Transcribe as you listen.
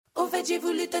fait, j'ai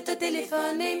voulu te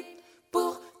téléphoner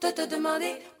pour te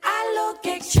demander allô,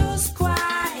 quelque chose quoi,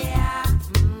 yeah.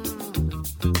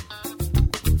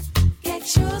 Quelque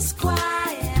chose quoi,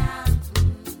 yeah.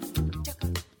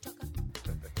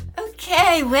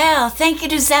 Okay, well, thank you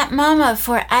to Zap Mama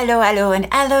for Allo Allo, and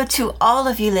allo to all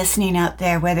of you listening out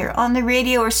there, whether on the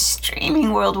radio or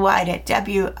streaming worldwide at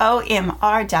WOMR.org.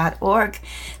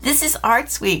 This is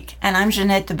Arts Week, and I'm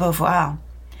Jeanette de Beauvoir.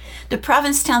 The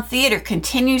Provincetown Theater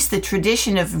continues the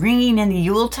tradition of ringing in the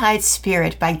Yuletide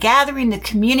spirit by gathering the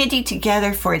community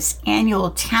together for its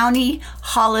annual Townie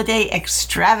Holiday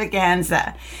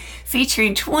Extravaganza,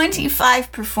 featuring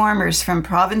 25 performers from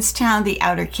Provincetown, the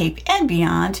Outer Cape, and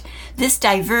beyond. This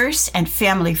diverse and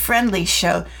family-friendly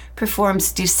show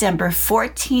performs December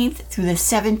 14th through the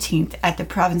 17th at the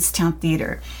Provincetown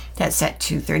Theater. That's at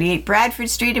 238 Bradford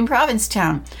Street in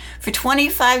Provincetown. For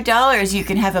 $25, you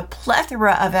can have a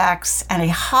plethora of acts and a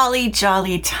holly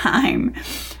jolly time.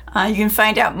 You can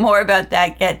find out more about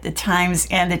that, get the times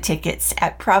and the tickets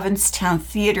at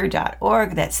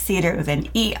provincetowntheater.org. That's theater with an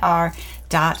ER.org.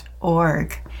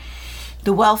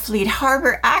 The Wellfleet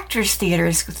Harbor Actors Theater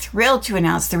is thrilled to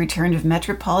announce the return of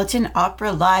Metropolitan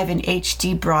Opera Live in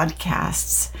HD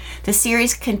broadcasts. The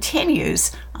series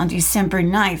continues on December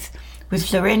 9th with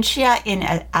Florencia in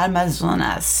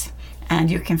Amazonas. And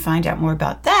you can find out more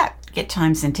about that, get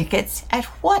times and tickets at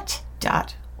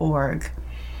what.org.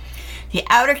 The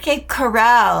Outer Cape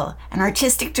Chorale and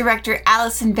artistic director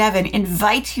Alison Bevan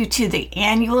invite you to the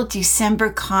annual December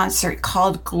concert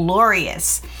called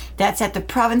Glorious. That's at the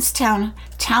Provincetown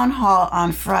Town Hall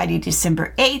on Friday,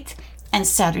 December 8th and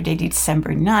Saturday,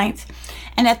 December 9th,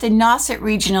 and at the Nauset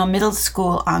Regional Middle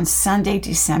School on Sunday,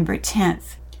 December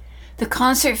 10th. The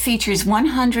concert features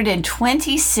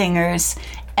 120 singers,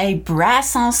 a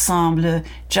brass ensemble,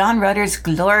 John Rutter's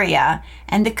Gloria,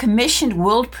 and the commissioned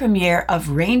world premiere of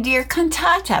Reindeer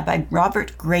Cantata by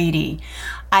Robert Grady.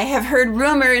 I have heard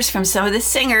rumors from some of the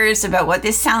singers about what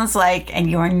this sounds like,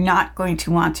 and you are not going to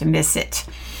want to miss it.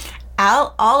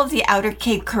 All of the Outer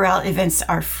Cape Chorale events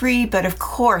are free, but of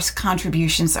course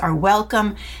contributions are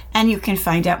welcome, and you can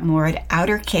find out more at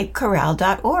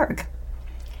outercapechorale.org.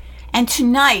 And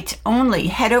tonight only,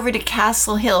 head over to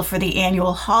Castle Hill for the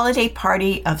annual holiday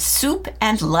party of soup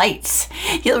and lights.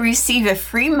 You'll receive a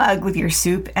free mug with your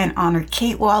soup and honor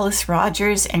Kate Wallace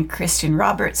Rogers and Kristen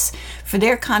Roberts for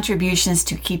their contributions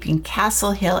to keeping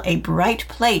Castle Hill a bright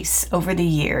place over the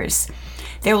years.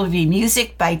 There will be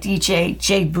music by DJ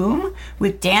J Boom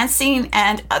with dancing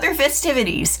and other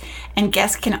festivities, and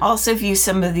guests can also view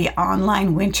some of the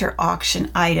online winter auction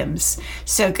items.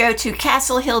 So go to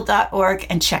castlehill.org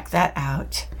and check that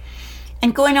out.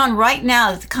 And going on right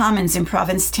now at the Commons in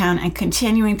Provincetown and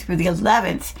continuing through the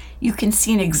 11th, you can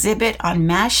see an exhibit on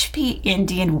Mashpee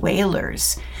Indian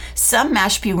whalers. Some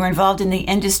Mashpee were involved in the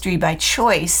industry by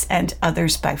choice and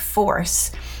others by force.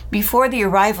 Before the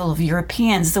arrival of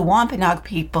Europeans, the Wampanoag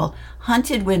people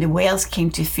hunted when the whales came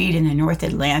to feed in the North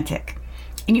Atlantic.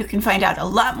 And you can find out a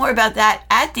lot more about that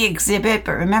at the exhibit,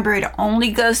 but remember, it only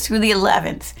goes through the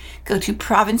 11th. Go to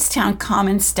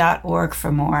provincetowncommons.org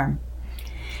for more.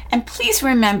 And please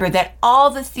remember that all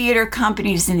the theater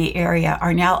companies in the area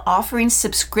are now offering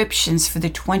subscriptions for the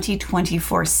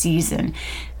 2024 season.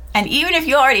 And even if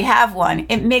you already have one,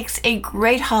 it makes a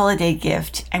great holiday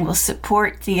gift and will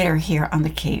support theater here on the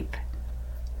Cape.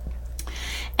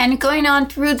 And going on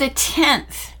through the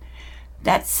 10th,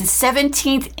 that's the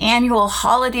 17th annual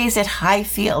Holidays at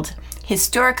Highfield,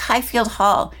 historic Highfield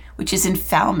Hall, which is in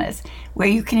Falmouth, where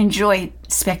you can enjoy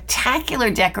spectacular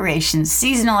decorations,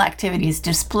 seasonal activities,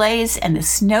 displays, and the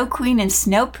Snow Queen and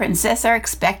Snow Princess are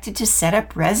expected to set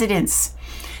up residence.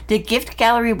 The gift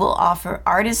gallery will offer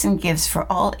artisan gifts for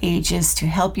all ages to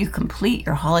help you complete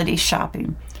your holiday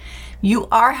shopping. You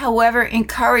are, however,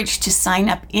 encouraged to sign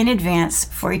up in advance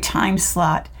for a time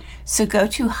slot. So go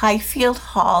to Highfield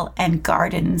Hall and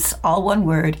Gardens, all one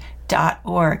word,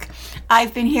 .org.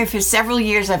 I've been here for several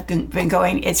years. I've been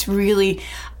going. It's really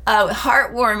a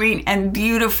heartwarming and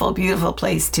beautiful, beautiful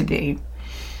place to be.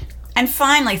 And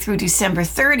finally, through December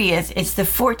 30th, it's the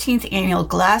 14th annual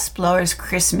Glass Blowers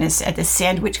Christmas at the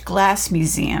Sandwich Glass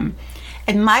Museum.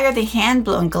 Admire the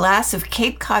hand-blown glass of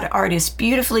Cape Cod artists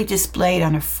beautifully displayed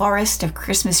on a forest of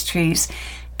Christmas trees,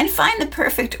 and find the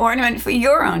perfect ornament for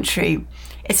your own tree.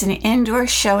 It's an indoor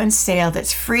show and sale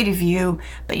that's free to view,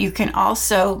 but you can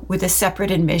also, with a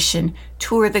separate admission,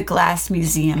 tour the Glass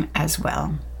Museum as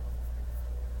well.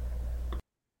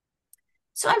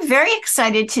 So I'm very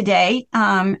excited today,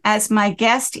 as my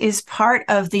guest is part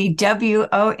of the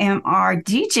WOMR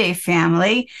DJ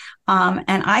family, and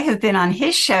I have been on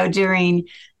his show during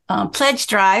pledge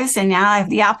drives, and now I have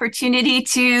the opportunity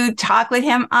to talk with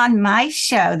him on my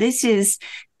show. This is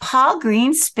Paul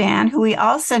Greenspan, who we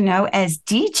also know as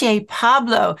DJ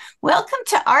Pablo. Welcome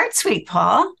to Arts Week,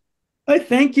 Paul. I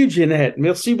thank you, Jeanette.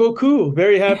 Merci beaucoup.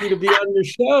 Very happy to be on your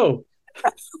show.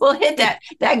 We'll hit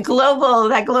that global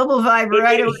vibe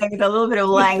right away with a little bit of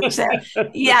language there.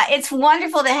 Yeah, it's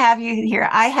wonderful to have you here.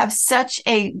 I have such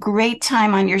a great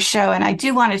time on your show, and I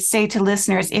do want to say to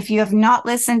listeners, if you have not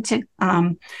listened to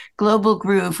Global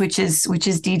Groove, which is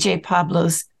DJ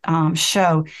Pablo's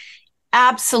show,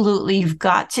 absolutely, you've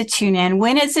got to tune in.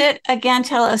 When is it again?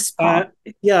 Tell us, Paul.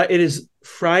 It is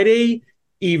Friday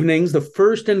evenings, the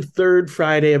first and third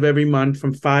Friday of every month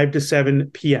from 5 to 7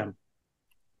 p.m.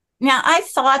 Now, I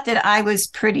thought that I was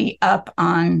pretty up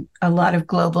on a lot of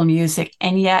global music,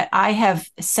 and yet I have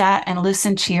sat and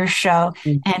listened to your show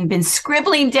and been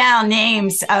scribbling down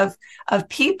names of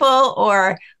people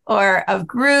or of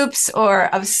groups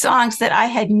or of songs that I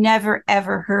had never,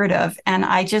 ever heard of. And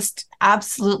I just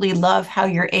absolutely love how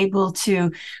you're able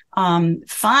to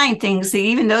find things that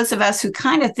even those of us who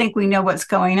kind of think we know what's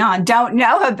going on don't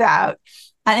know about.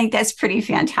 I think that's pretty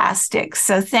fantastic.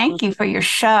 So thank you for your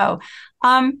show.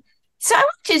 So I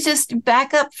want to just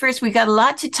back up first. We got a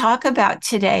lot to talk about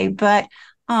today, but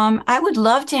I would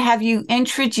love to have you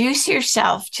introduce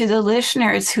yourself to the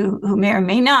listeners who may or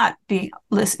may not be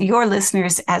your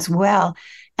listeners as well,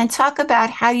 and talk about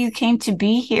how you came to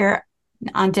be here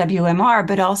on WMR,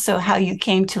 but also how you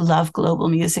came to love global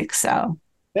music. So,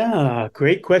 yeah,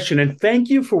 great question. And thank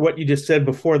you for what you just said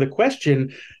before the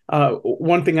question.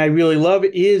 One thing I really love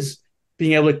is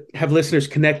being able to have listeners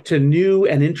connect to new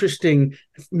and interesting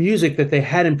music that they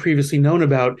hadn't previously known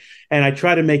about. And I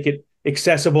try to make it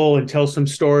accessible and tell some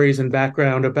stories and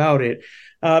background about it.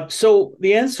 So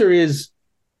the answer is,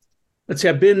 let's see,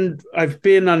 I've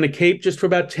been on the Cape just for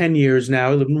about 10 years now.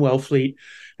 I live in Wellfleet.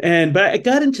 But I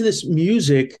got into this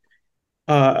music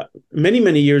many,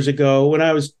 many years ago. When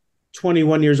I was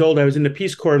 21 years old, I was in the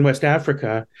Peace Corps in West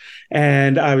Africa,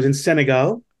 and I was in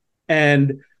Senegal.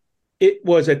 And it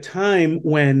was a time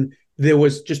when there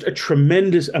was just a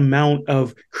tremendous amount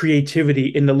of creativity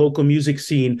in the local music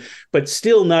scene, but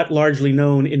still not largely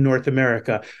known in North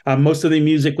America. Most of the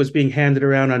music was being handed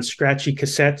around on scratchy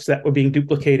cassettes that were being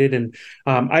duplicated. And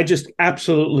I just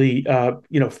absolutely,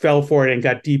 fell for it and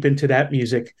got deep into that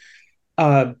music.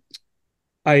 As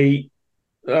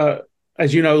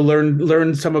you know,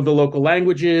 learned some of the local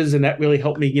languages, and that really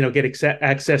helped me, get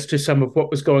access to some of what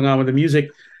was going on with the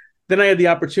music. Then I had the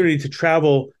opportunity to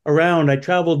travel around. I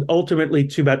traveled ultimately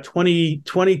to about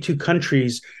 22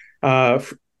 countries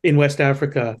in West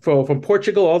Africa, from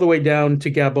Portugal all the way down to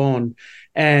Gabon.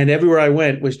 And everywhere I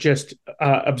went was just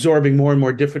absorbing more and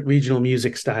more different regional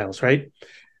music styles, right?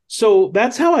 So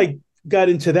that's how I got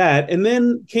into that. And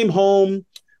then came home,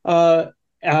 got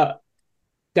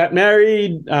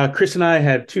married. Chris and I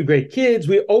had two great kids.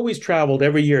 We always traveled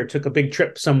every year, took a big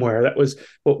trip somewhere. That was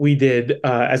what we did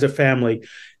as a family.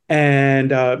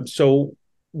 And so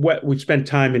we spent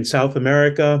time in South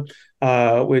America.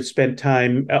 We spent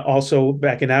time also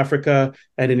back in Africa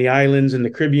and in the islands and the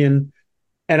Caribbean.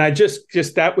 And I just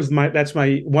that's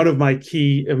one of my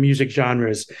key music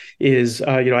genres is,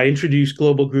 I introduced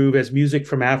global groove as music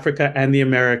from Africa and the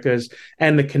Americas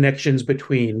and the connections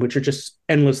between, which are just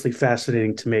endlessly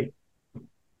fascinating to me.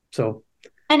 So.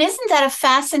 And isn't that a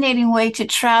fascinating way to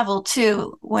travel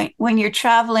too, when you're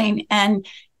traveling and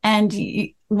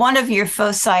one of your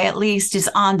foci, at least, is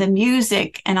on the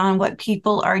music and on what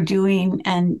people are doing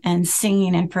and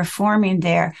singing and performing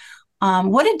there.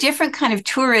 What a different kind of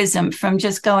tourism from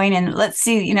just going and let's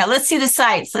see the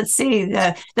sights, let's see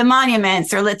the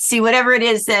monuments, or let's see whatever it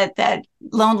is that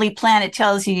Lonely Planet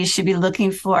tells you should be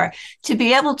looking for. To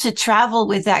be able to travel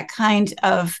with that kind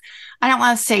of, I don't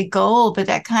want to say goal, but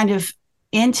that kind of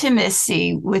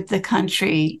intimacy with the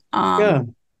country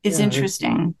is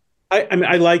interesting. I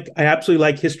absolutely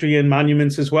like history and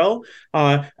monuments as well.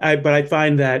 But I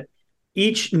find that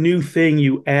each new thing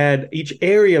you add, each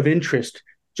area of interest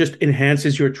just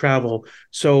enhances your travel.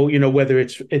 So, whether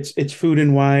it's food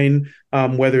and wine,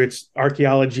 whether it's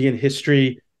archaeology and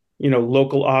history,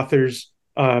 local authors,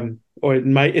 or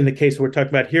in the case we're talking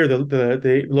about here,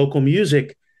 the local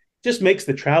music just makes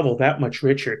the travel that much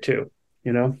richer too,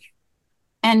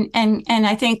 And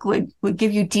I think would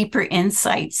give you deeper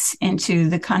insights into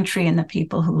the country and the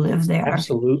people who live there.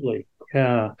 Absolutely.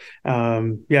 Yeah.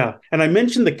 And I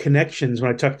mentioned the connections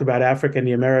when I talked about Africa and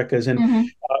the Americas.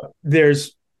 And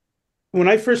when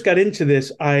I first got into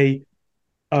this, I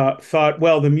thought,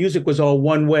 well, the music was all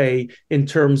one way in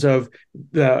terms of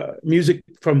the music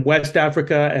from West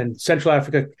Africa and Central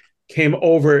Africa came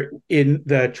over in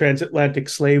the transatlantic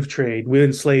slave trade with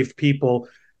enslaved people,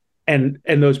 and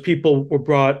those people were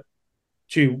brought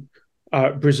to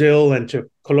Brazil and to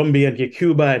Colombia and to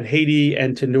Cuba and Haiti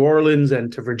and to New Orleans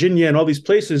and to Virginia and all these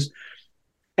places.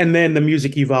 And then the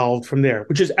music evolved from there,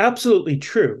 which is absolutely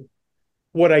true.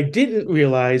 What I didn't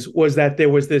realize was that there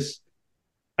was this,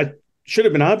 should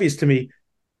have been obvious to me,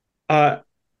 an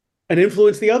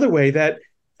influence the other way, that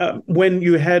when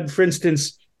you had, for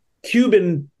instance,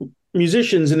 Cuban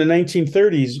musicians in the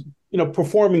 1930s,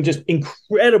 performing just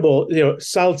incredible,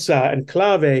 salsa and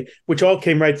clave, which all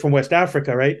came right from West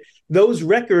Africa, right? Those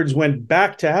records went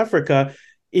back to Africa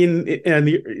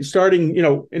starting,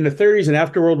 in the 30s and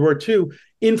after World War II,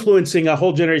 influencing a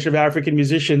whole generation of African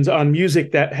musicians on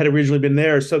music that had originally been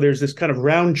there. So there's this kind of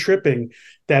round tripping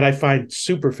that I find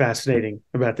super fascinating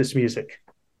about this music.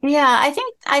 Yeah,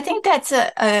 I think that's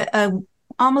a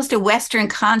almost a Western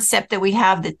concept that we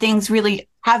have, that things really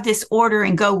have this order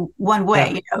and go one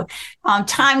way. Yeah.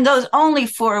 Time goes only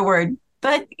forward,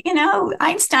 but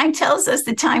Einstein tells us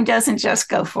that time doesn't just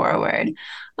go forward.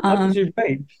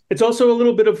 Right. It's also a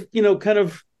little bit of kind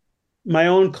of my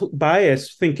own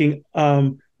bias, thinking,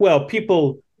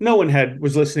 no one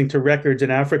was listening to records in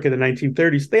Africa in the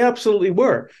 1930s. They absolutely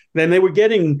were. Then they were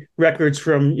getting records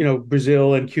from,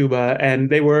 Brazil and Cuba, and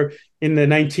they were in the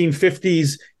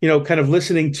 1950s, kind of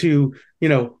listening to,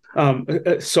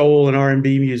 soul and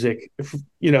R&B music,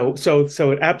 so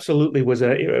it absolutely was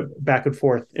a back and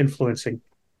forth influencing.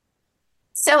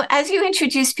 So as you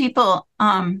introduce people,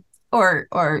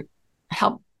 or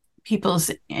help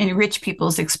enrich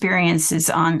people's experiences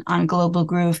on Global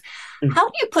Groove, how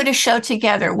do you put a show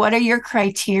together? What are your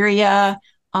criteria?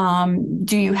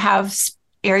 Do you have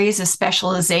areas of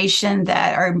specialization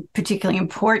that are particularly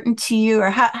important to you, or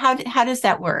how does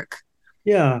that work?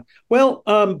 Yeah, well,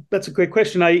 that's a great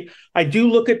question. I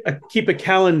do keep a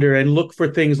calendar and look for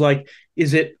things like,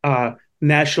 is it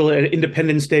National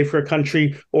Independence Day for a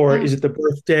country, or is it the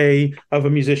birthday of a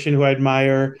musician who I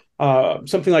admire,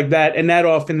 something like that, and that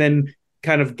often then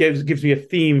kind of gives me a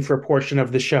theme for a portion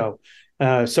of the show.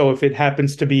 So if it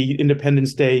happens to be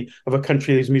Independence Day of a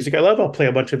country whose music I love, I'll play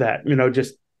a bunch of that,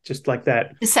 just like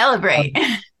that. To celebrate.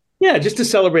 Yeah, just to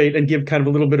celebrate and give kind of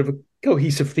a little bit of a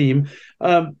cohesive theme.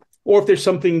 Or if there's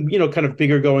something, kind of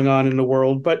bigger going on in the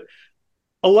world. But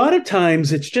a lot of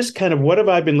times it's just kind of, what have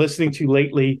I been listening to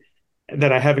lately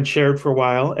that I haven't shared for a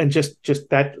while? And just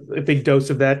that, a big dose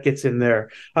of that gets in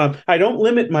there. I don't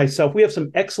limit myself. We have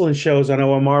some excellent shows on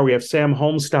OMR. We have Sam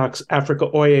Holmstock's Africa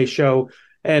Oye show.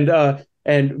 And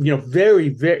very,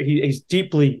 very, he's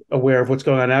deeply aware of what's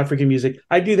going on in African music.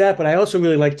 I do that, but I also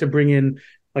really like to bring in,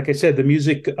 like I said, the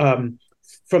music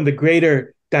from the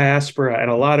greater diaspora, and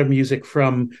a lot of music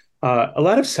from a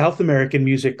lot of South American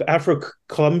music,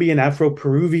 Afro-Colombian,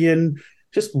 Afro-Peruvian,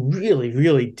 just really,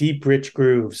 really deep, rich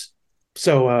grooves.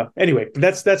 So anyway,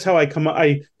 that's how I come.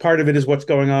 Part of it is what's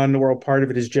going on in the world. Part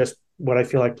of it is just what I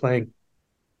feel like playing.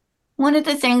 One of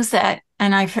the things that,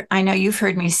 and I know you've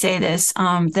heard me say this,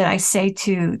 that I say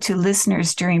to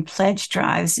listeners during pledge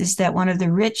drives, is that one of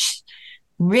the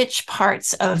rich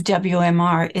parts of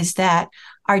WMR is that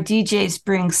our DJs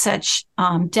bring such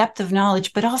depth of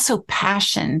knowledge, but also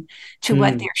passion to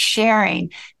what they're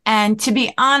sharing. And to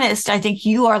be honest, I think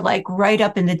you are like right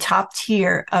up in the top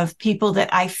tier of people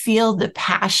that I feel the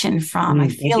passion from. I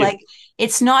feel like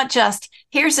it's not just,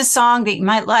 here's a song that you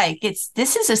might like.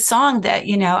 This is a song that,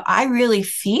 I really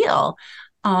feel.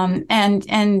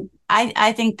 And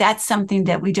I think that's something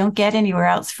that we don't get anywhere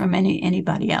else from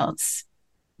anybody else.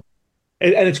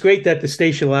 And it's great that the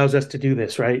station allows us to do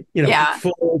this, right? Yeah.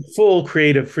 Full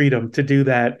creative freedom to do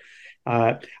that.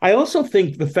 I also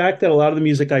think the fact that a lot of the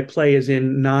music I play is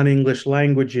in non-English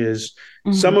languages,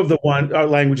 some of the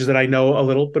languages that I know a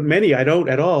little, but many I don't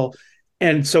at all.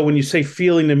 And so when you say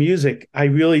feeling the music, I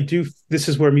really do. This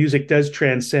is where music does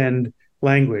transcend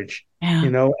language,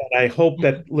 and I hope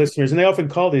that listeners, and they often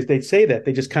call they'd say that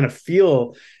they just kind of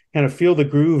feel the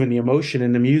groove and the emotion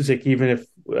in the music, even if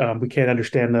we can't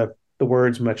understand the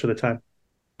words much of the time.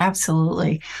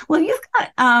 Absolutely. Well, you've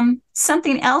got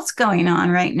something else going on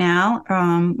right now.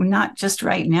 Not just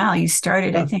right now. You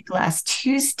started, I think, last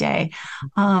Tuesday,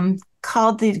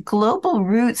 called the Global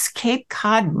Roots Cape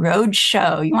Cod Road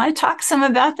Show. You want to talk some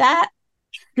about that?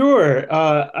 Sure.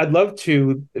 I'd love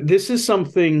to. This is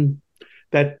something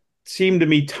that seemed to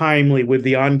me timely with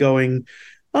the ongoing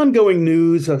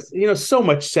news of, so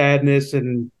much sadness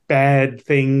and bad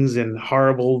things and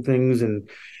horrible things and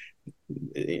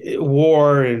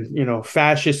war and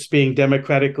fascists being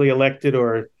democratically elected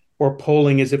or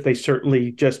polling as if they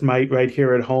certainly just might right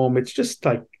here at home. It's just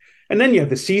like, and then you have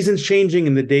the seasons changing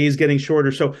and the days getting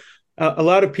shorter. So a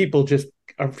lot of people just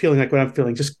are feeling like what I'm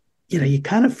feeling. Just, you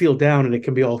kind of feel down, and it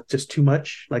can be all just too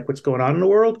much, like what's going on in the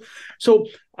world. So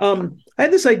I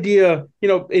had this idea,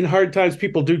 in hard times,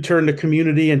 people do turn to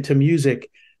community and to music.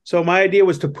 So my idea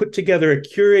was to put together a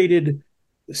curated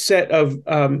set of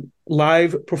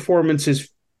live performances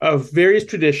of various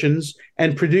traditions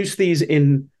and produce these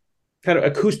in kind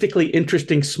of acoustically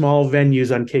interesting small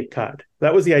venues on Cape Cod.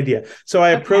 That was the idea. So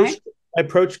I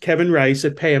approached Kevin Rice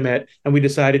at Payamet, and we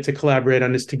decided to collaborate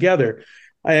on this together.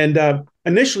 And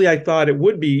initially, I thought it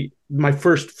would be, my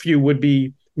first few would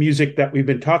be music that we've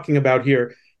been talking about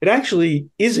here. It actually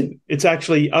isn't. It's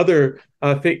actually other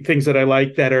things that I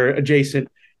like that are adjacent.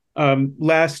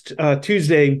 Last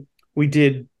Tuesday, we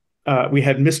had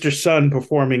Mr. Sun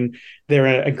performing. They're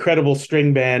an incredible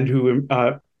string band who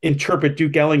interpret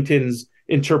Duke Ellington's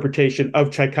interpretation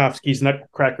of Tchaikovsky's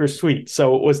Nutcracker Suite.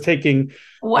 So it was taking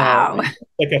wow,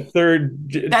 like a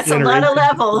third that's generation. a lot of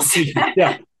levels.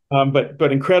 Yeah,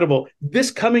 but incredible.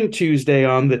 This coming Tuesday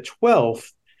on the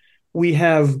 12th, we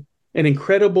have an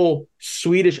incredible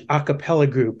Swedish a cappella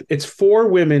group. It's 4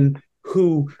 women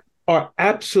who are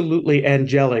absolutely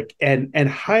angelic and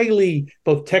highly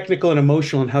both technical and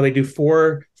emotional in how they do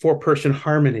four-person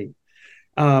harmony.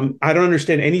 I don't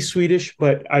understand any Swedish,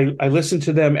 but I listen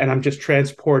to them and I'm just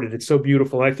transported. It's so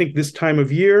beautiful. And I think this time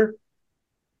of year,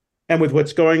 and with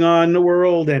what's going on in the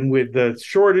world and with the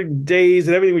shorter days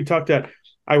and everything we talked about,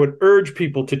 I would urge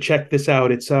people to check this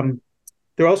out. It's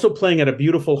they're also playing at a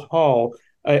beautiful hall.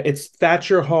 It's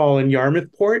Thatcher Hall in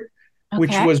Yarmouthport,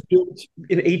 which was built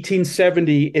in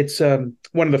 1870. It's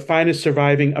one of the finest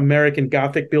surviving American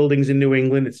Gothic buildings in New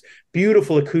England. It's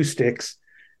beautiful acoustics,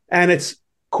 and it's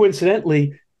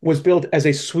coincidentally was built as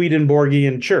a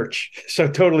Swedenborgian church. So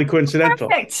totally coincidental.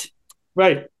 Perfect.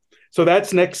 Right. So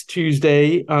that's next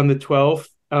Tuesday on the 12th.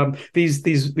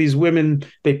 These women,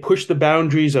 they push the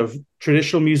boundaries of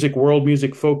traditional music, world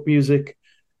music, folk music,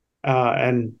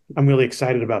 and I'm really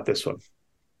excited about this one.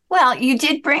 Well, you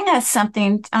did bring us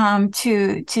something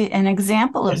to an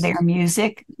example of their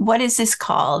music. What is this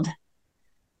called?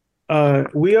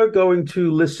 We are going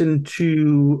to listen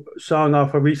to a song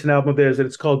off a recent album of theirs, and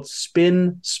it's called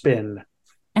Spin, Spin.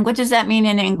 And what does that mean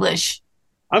in English?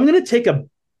 I'm going to take a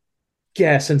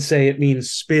guess and say it means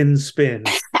spin, spin,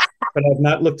 but I've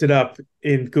not looked it up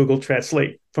in Google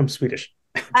Translate from Swedish.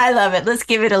 I love it. Let's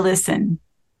give it a listen.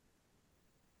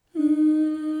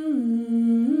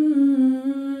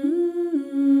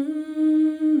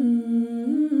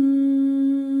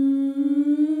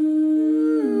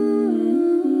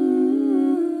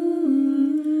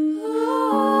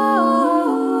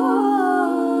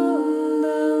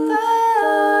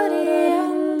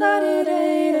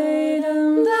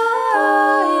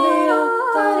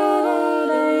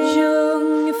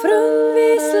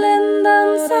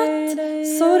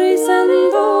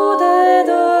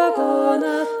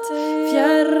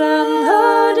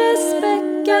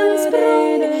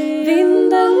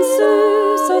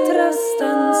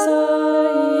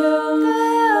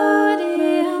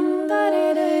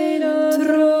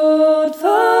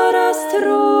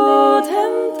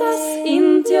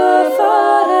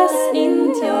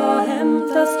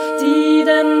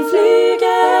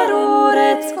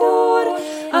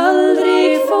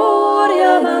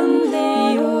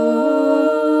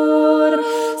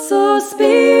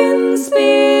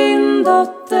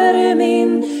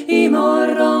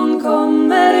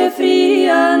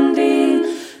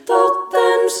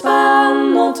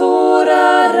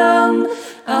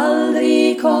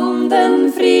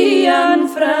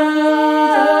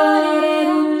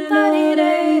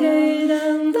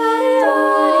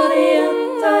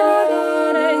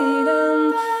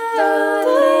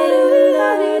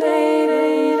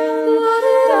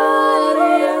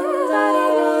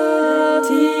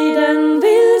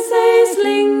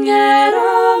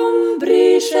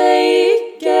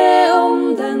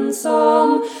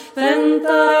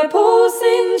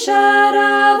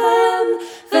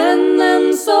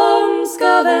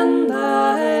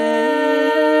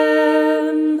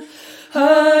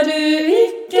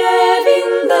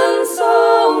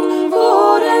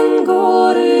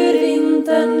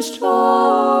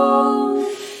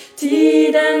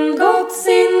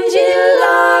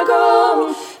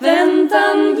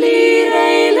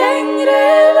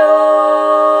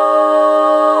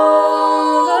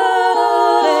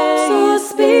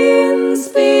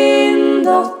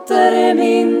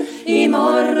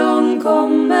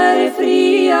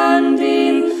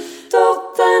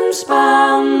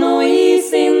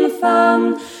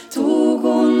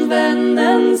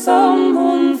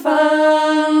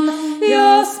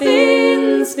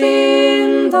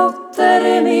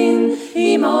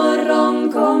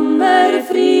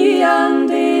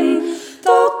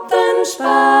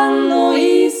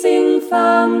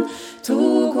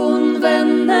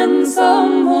 and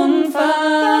someone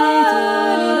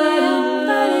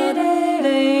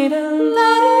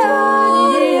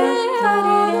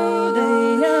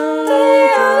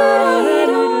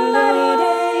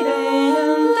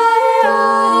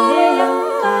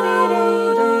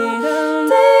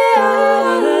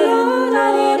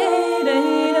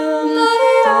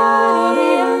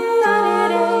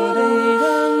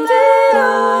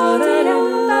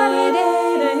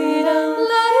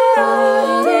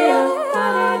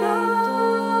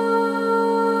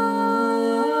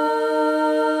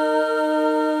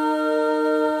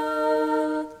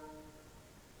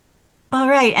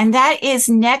And that is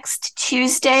next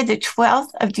Tuesday, the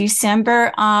 12th of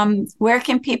December. Where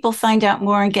can people find out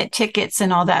more and get tickets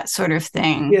and all that sort of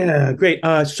thing? Yeah, great.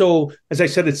 So as I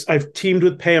said, I've teamed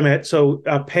with Payomet, so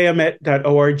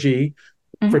payomet.org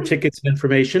for tickets and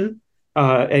information.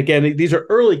 Again, these are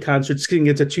early concerts.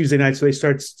 It's a Tuesday night, so they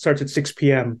starts at 6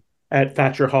 p.m. at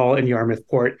Thatcher Hall in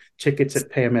Yarmouthport. Tickets at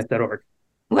payomet.org.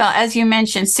 Well, as you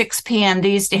mentioned, 6 p.m.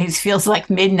 these days feels like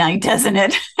midnight, doesn't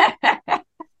it?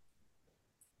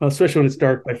 Well, especially when it's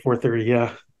dark by 4:30,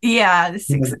 yeah. Yeah, the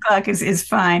 6 o'clock is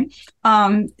fine.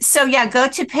 So yeah, go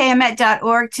to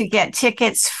payomet.org to get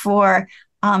tickets for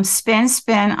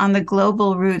Spin on the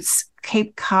Global Roots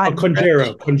Cape Cod.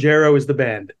 Conjero is the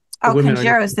band.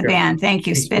 Conjero is the band. Thank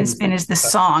you. Spin is the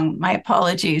song. My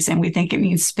apologies. And we think it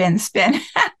means spin.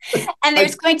 And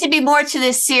there's going to be more to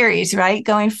this series, right?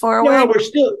 Going forward.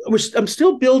 Yeah, I'm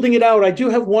still building it out. I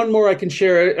do have one more I can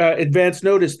share advance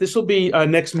notice. This will be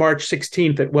next March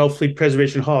 16th at Wellfleet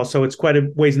Preservation Hall. So it's quite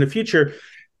a ways in the future.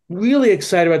 Really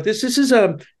excited about this. This is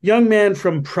a young man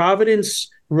from Providence,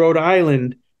 Rhode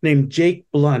Island named Jake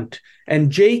Blunt.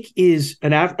 And Jake is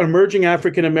an emerging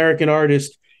African-American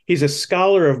artist. He's a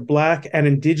scholar of Black and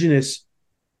Indigenous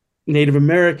Native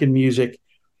American music.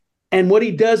 And what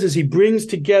he does is he brings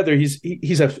together,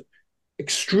 he's a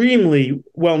extremely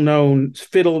well-known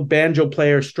fiddle, banjo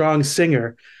player, strong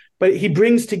singer, but he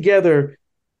brings together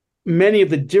many of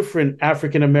the different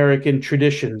African-American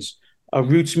traditions,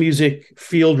 roots music,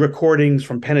 field recordings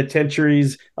from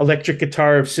penitentiaries, electric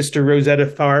guitar of Sister Rosetta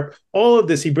Tharpe, all of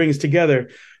this he brings together.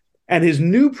 And his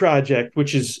new project,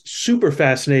 which is super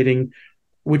fascinating,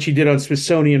 which he did on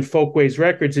Smithsonian Folkways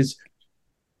Records, is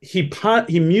he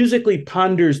musically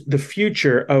ponders the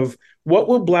future of what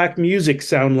will Black music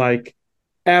sound like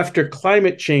after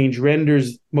climate change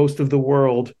renders most of the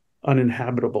world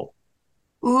uninhabitable.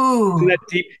 Ooh. Isn't that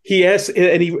deep? He asked,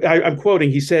 and I'm quoting,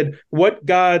 he said, "What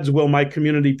gods will my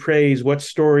community praise? What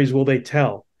stories will they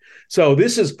tell?" So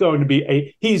this is going to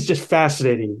be he's just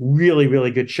fascinating, really, really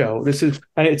good show.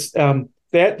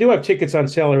 They do have tickets on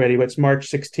sale already, but it's March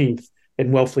 16th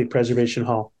in Wellfleet Preservation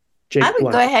Hall. Jake I would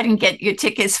Blunt. go ahead and get your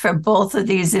tickets for both of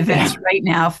these events right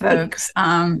now, folks.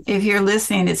 If you're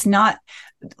listening, it's not,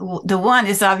 the one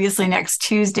is obviously next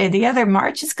Tuesday. The other,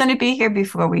 March, is going to be here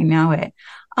before we know it.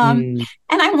 And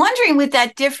I'm wondering, with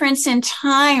that difference in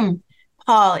time,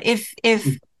 Paul, if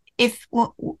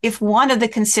one of the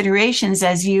considerations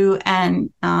as you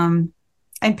and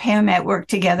Payomet work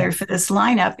together for this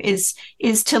lineup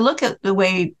is to look at the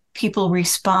way people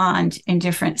respond in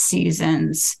different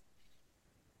seasons.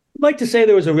 I'd like to say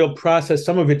there was a real process.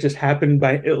 Some of it just happened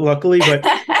luckily, but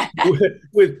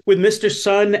with Mr.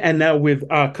 Sun and now with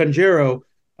Conjero,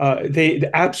 they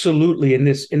absolutely in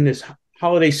this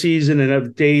holiday season and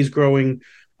of days growing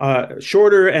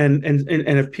shorter and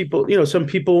of people, some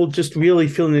people just really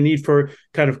feeling the need for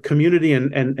kind of community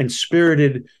and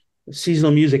spirited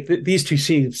seasonal music. These two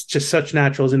seem just such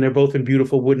naturals, and they're both in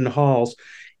beautiful wooden halls.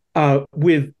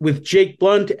 With Jake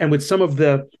Blunt and with some of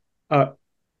the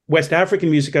West African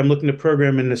music I'm looking to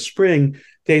program in the spring,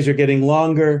 days are getting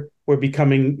longer. We're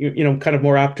becoming, kind of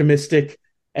more optimistic.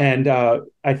 And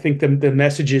I think the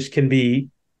messages can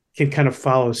kind of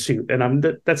follow suit. And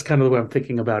that's kind of the way I'm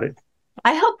thinking about it.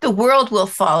 I hope the world will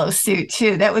follow suit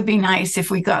too. That would be nice if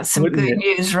we got some good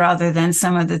news rather than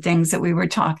some of the things that we were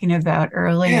talking about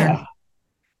earlier. Yeah.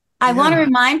 I want to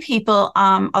remind people,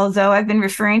 although I've been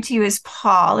referring to you as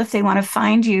Paul, if they want to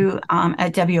find you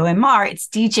at WOMR, it's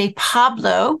DJ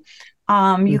Pablo.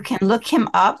 You can look him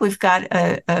up. We've got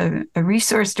a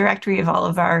resource directory of all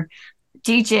of our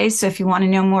DJs. So if you want to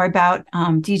know more about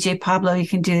DJ Pablo, you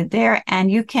can do it there.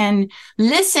 And you can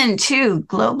listen to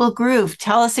Global Groove.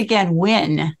 Tell us again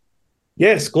when.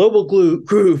 Yes, Global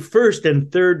Groove, first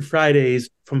and third Fridays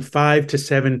from 5 to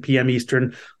 7 p.m.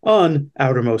 Eastern on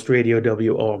Outermost Radio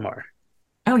WOMR.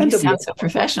 Oh, you sound so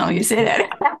professional. You say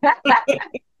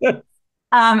that.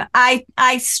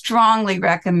 I strongly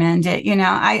recommend it.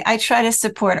 I try to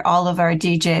support all of our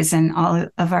DJs and all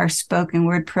of our spoken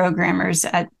word programmers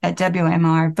at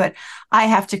WMR, but I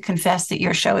have to confess that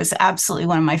your show is absolutely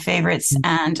one of my favorites,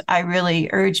 and I really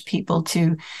urge people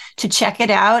to check it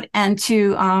out and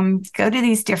to go to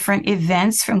these different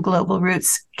events from Global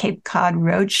Roots Cape Cod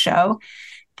Roadshow.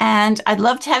 And I'd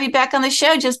love to have you back on the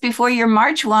show just before your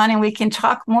March one, and we can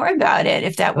talk more about it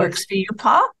if that works for you,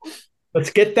 Paul.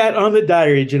 Let's get that on the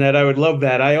diary, Jeanette. I would love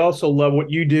that. I also love what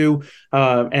you do,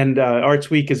 and Arts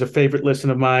Week is a favorite listen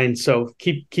of mine. So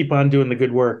keep on doing the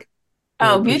good work.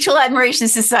 Mutual Admiration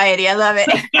Society. I love it.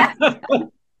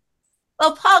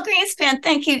 Well, Paul Greenspan,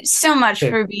 thank you so much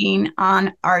for being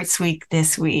on Arts Week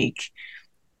this week.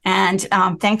 And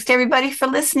thanks to everybody for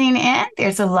listening in.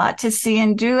 There's a lot to see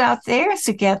and do out there.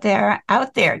 So get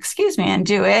out there, and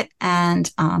do it.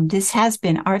 And this has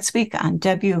been Arts Week on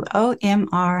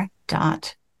WOMR.org.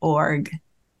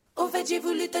 Au fait, j'ai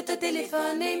voulu te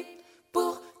téléphoner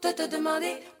pour te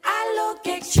demander allô,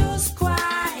 quelque chose quoi,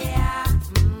 yeah.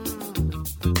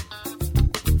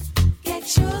 Quelque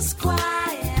chose quoi.